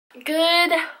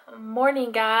Good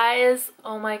morning, guys.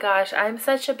 Oh my gosh, I'm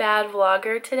such a bad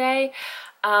vlogger today.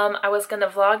 I was gonna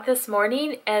vlog this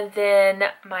morning and then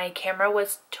my camera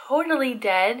was totally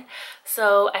dead,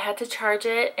 so I had to charge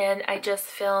it, and I just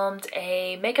filmed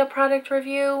a makeup product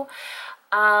review.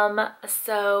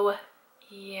 So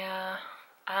yeah,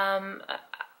 and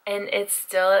it's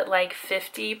still at like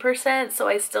 50%, so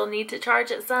I still need to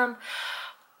charge it some.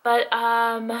 But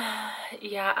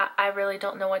yeah, I really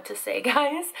don't know what to say,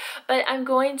 guys, but I'm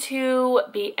going to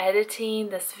be editing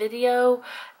this video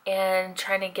and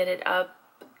trying to get it up.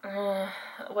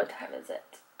 What time is it?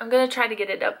 I'm gonna try to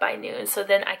get it up by noon, so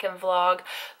then I can vlog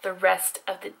the rest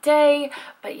of the day.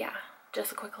 But yeah,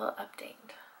 just a quick little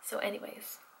update. So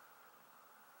anyways,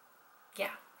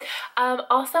 yeah.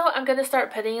 Also, I'm gonna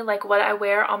start putting like what I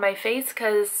wear on my face,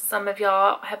 because some of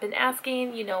y'all have been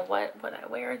asking, you know, what I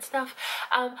wear and stuff.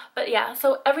 But yeah,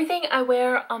 so everything I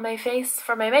wear on my face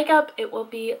for my makeup, it will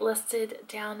be listed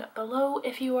down below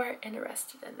if you are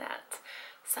interested in that.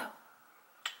 So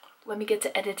let me get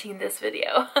to editing this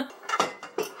video.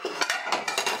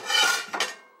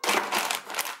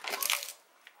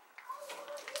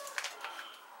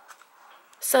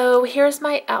 So here's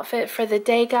my outfit for the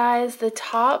day, guys. The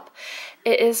top,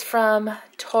 it is from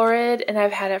Torrid, and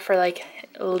I've had it for like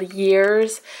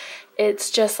years.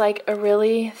 It's just like a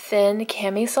really thin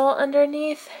camisole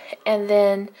underneath, and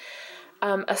then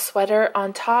a sweater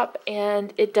on top,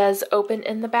 and it does open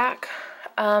in the back.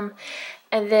 And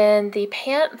then the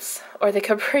pants, or the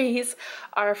capris,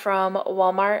 are from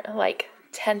Walmart, like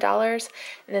 $10.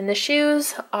 And then the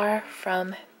shoes are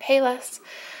from Payless.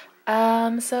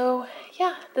 So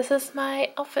yeah, this is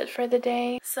my outfit for the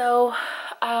day. So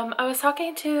I was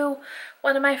talking to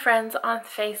one of my friends on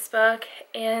Facebook,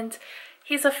 and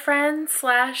he's a friend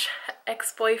slash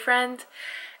ex-boyfriend,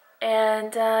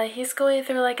 and he's going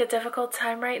through like a difficult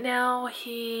time right now.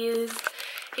 He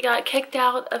got kicked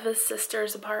out of his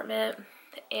sister's apartment,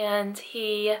 and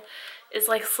he is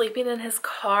like sleeping in his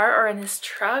car or in his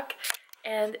truck,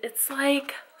 and it's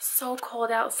like so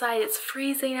cold outside. It's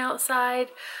freezing outside.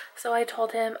 So I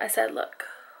told him, I said, look,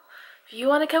 if you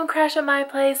want to come crash at my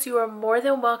place, you are more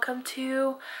than welcome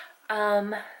to.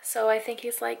 So I think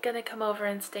he's like gonna come over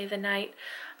and stay the night.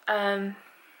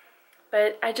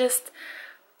 But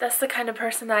that's the kind of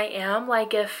person I am.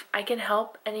 Like, if I can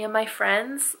help any of my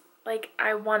friends, like,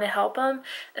 I want to help them,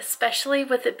 especially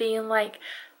with it being like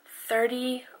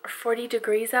 30 or 40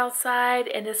 degrees outside,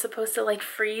 and it's supposed to like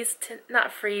freeze,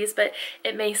 not freeze, but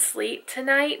it may sleet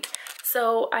tonight.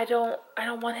 So I don't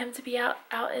want him to be out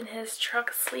in his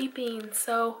truck sleeping.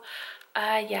 So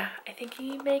yeah, I think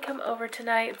he may come over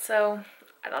tonight. So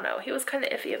I don't know, he was kind of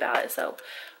iffy about it, so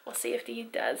we'll see if he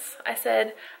does. I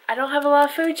said, I don't have a lot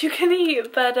of food you can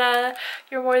eat, but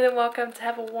you're more than welcome to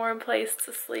have a warm place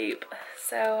to sleep.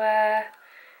 So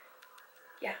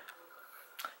yeah.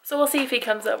 So we'll see if he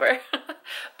comes over.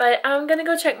 But I'm gonna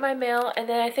go check my mail, and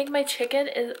then I think my chicken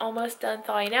is almost done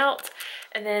thawing out,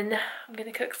 and then I'm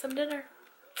gonna cook some dinner.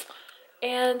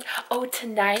 And oh,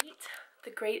 tonight the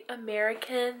Great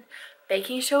American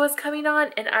Baking Show is coming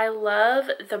on, and I love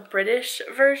the British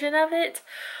version of it.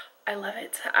 I love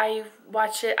it. I've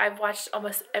watched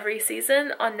almost every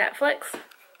season on Netflix,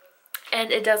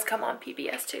 and it does come on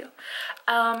PBS too.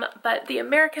 But the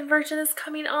American version is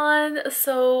coming on,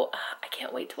 so I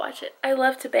can't wait to watch it. I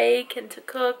love to bake and to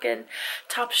cook, and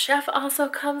Top Chef also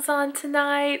comes on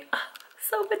tonight.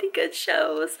 So many good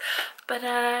shows. But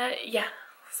yeah,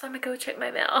 so I'm gonna go check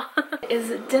my mail. It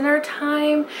is dinner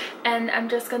time, and I'm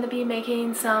just gonna be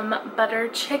making some butter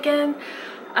chicken.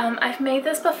 I've made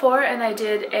this before, and I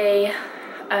did a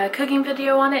cooking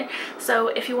video on it, so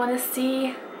if you want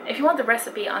the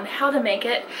recipe on how to make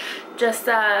it, just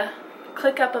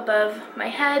click up above my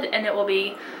head and it will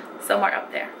be somewhere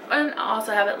up there. And I'll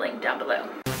also have it linked down below.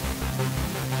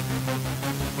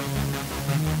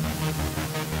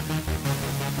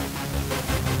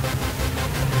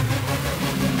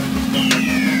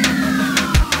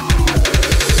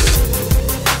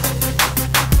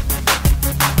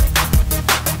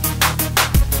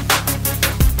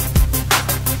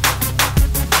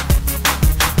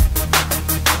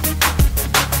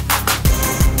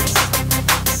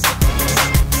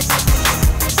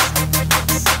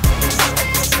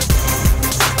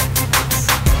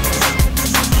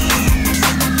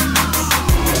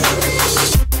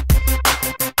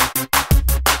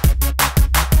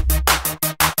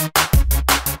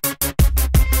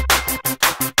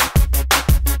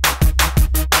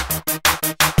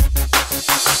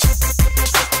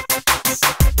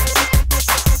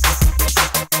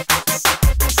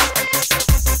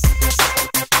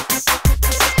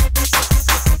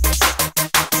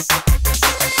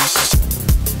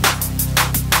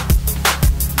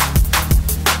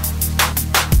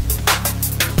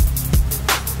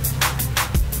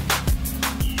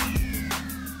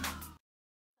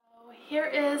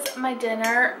 my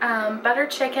dinner, butter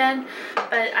chicken,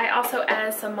 but I also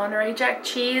added some Monterey Jack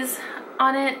cheese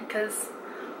on it because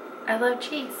I love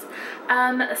cheese.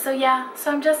 So yeah,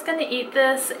 so I'm just gonna eat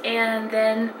this, and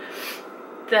then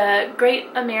the Great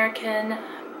American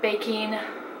Baking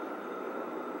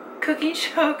Cooking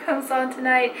Show comes on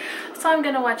tonight, so I'm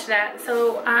gonna watch that.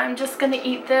 So I'm just gonna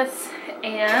eat this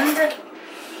and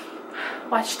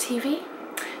watch TV,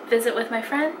 visit with my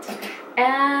friend,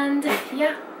 and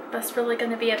yeah, that's really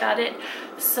going to be about it.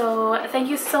 So thank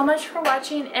you so much for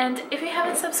watching, and if you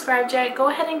haven't subscribed yet, go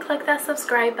ahead and click that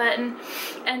subscribe button,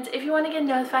 and if you want to get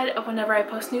notified of whenever I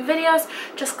post new videos,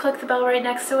 just click the bell right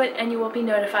next to it and you will be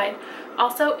notified.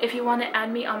 Also, if you want to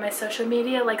add me on my social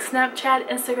media like Snapchat,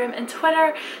 Instagram, and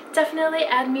Twitter, definitely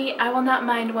add me. I will not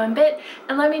mind one bit,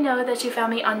 and let me know that you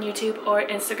found me on YouTube or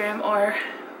Instagram or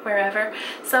wherever.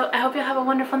 So I hope you'll have a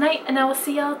wonderful night, and I will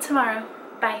see y'all tomorrow.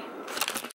 Bye.